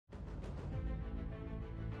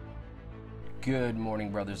Good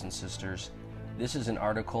morning, brothers and sisters. This is an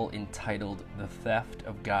article entitled The Theft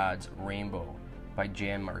of God's Rainbow by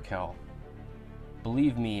Jan Markell.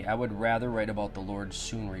 Believe me, I would rather write about the Lord's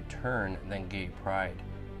soon return than gay pride,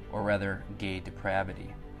 or rather, gay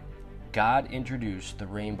depravity. God introduced the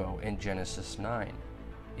rainbow in Genesis 9.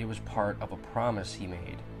 It was part of a promise he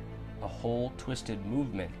made. A whole twisted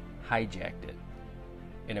movement hijacked it.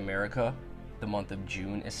 In America, the month of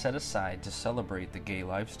June is set aside to celebrate the gay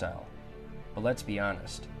lifestyle. But let's be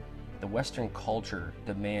honest, the Western culture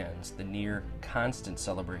demands the near constant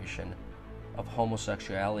celebration of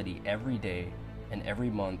homosexuality every day and every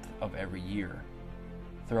month of every year.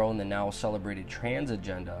 Throw in the now celebrated trans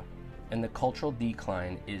agenda, and the cultural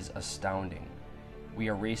decline is astounding. We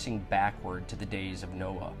are racing backward to the days of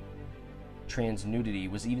Noah. Trans nudity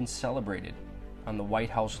was even celebrated on the White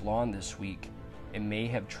House lawn this week and may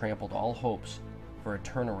have trampled all hopes for a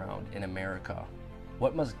turnaround in America.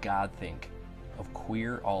 What must God think of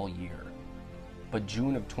Queer All Year? But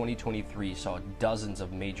June of 2023 saw dozens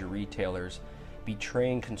of major retailers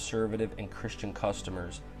betraying conservative and Christian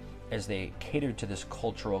customers as they catered to this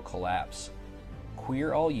cultural collapse.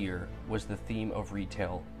 Queer All Year was the theme of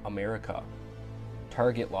Retail America.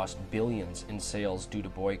 Target lost billions in sales due to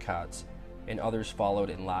boycotts, and others followed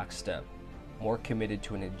in lockstep, more committed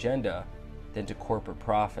to an agenda than to corporate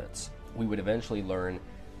profits. We would eventually learn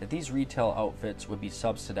that these retail outfits would be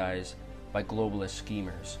subsidized by globalist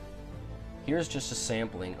schemers. Here's just a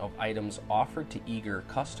sampling of items offered to eager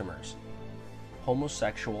customers.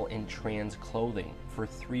 Homosexual and trans clothing for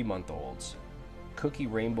 3-month-olds. Cookie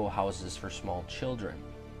rainbow houses for small children.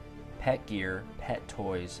 Pet gear, pet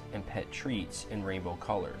toys, and pet treats in rainbow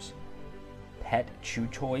colors. Pet chew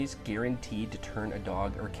toys guaranteed to turn a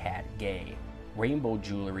dog or cat gay. Rainbow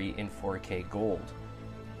jewelry in 4K gold.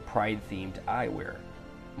 Pride-themed eyewear.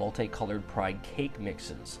 Multicolored pride cake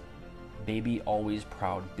mixes. Baby Always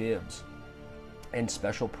Proud bibs, and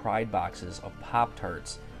special pride boxes of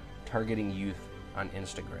Pop-Tarts targeting youth on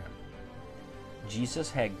Instagram.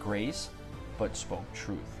 Jesus had grace, but spoke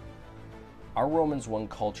truth. Our Romans 1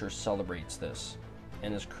 culture celebrates this,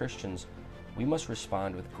 and as Christians, we must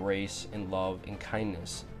respond with grace and love and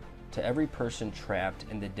kindness to every person trapped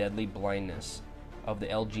in the deadly blindness of the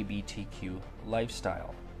LGBTQ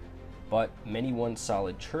lifestyle. But many once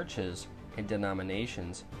solid churches and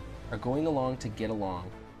denominations are going along to get along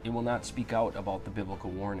and will not speak out about the biblical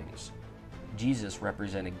warnings. Jesus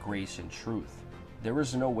represented grace and truth. There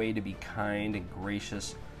is no way to be kind and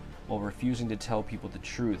gracious while refusing to tell people the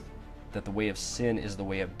truth that the way of sin is the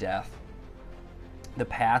way of death. The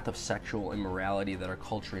path of sexual immorality that our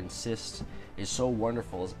culture insists is so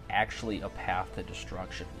wonderful is actually a path to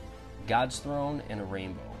destruction. God's throne and a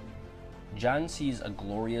rainbow. John sees a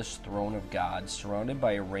glorious throne of God surrounded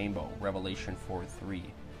by a rainbow, Revelation 4:3.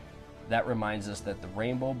 That reminds us that the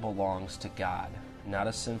rainbow belongs to God, not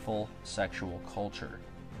a sinful sexual culture.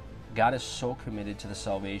 God is so committed to the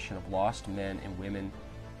salvation of lost men and women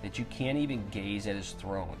that you can't even gaze at his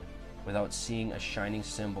throne without seeing a shining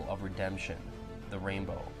symbol of redemption, the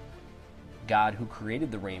rainbow. God, who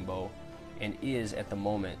created the rainbow and is at the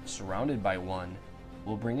moment surrounded by one,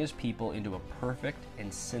 will bring his people into a perfect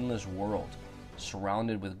and sinless world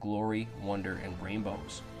surrounded with glory, wonder, and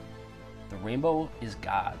rainbows. The rainbow is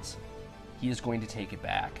God's. He is going to take it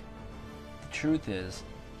back. The truth is,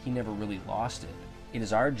 he never really lost it. It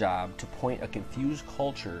is our job to point a confused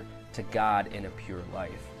culture to God and a pure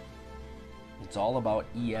life. It's all about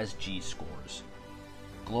ESG scores.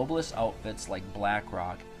 Globalist outfits like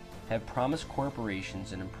BlackRock have promised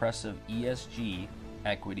corporations an impressive ESG,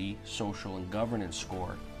 equity, social, and governance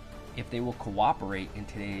score if they will cooperate in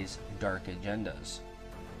today's dark agendas.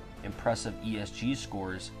 Impressive ESG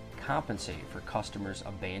scores compensate for customers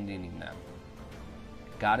abandoning them.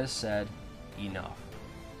 God has said, enough.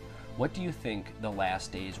 What do you think the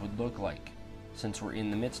last days would look like, since we're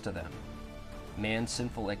in the midst of them? Man's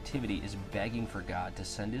sinful activity is begging for God to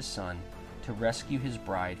send his Son to rescue his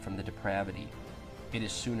bride from the depravity. It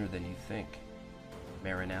is sooner than you think.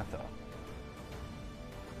 Maranatha.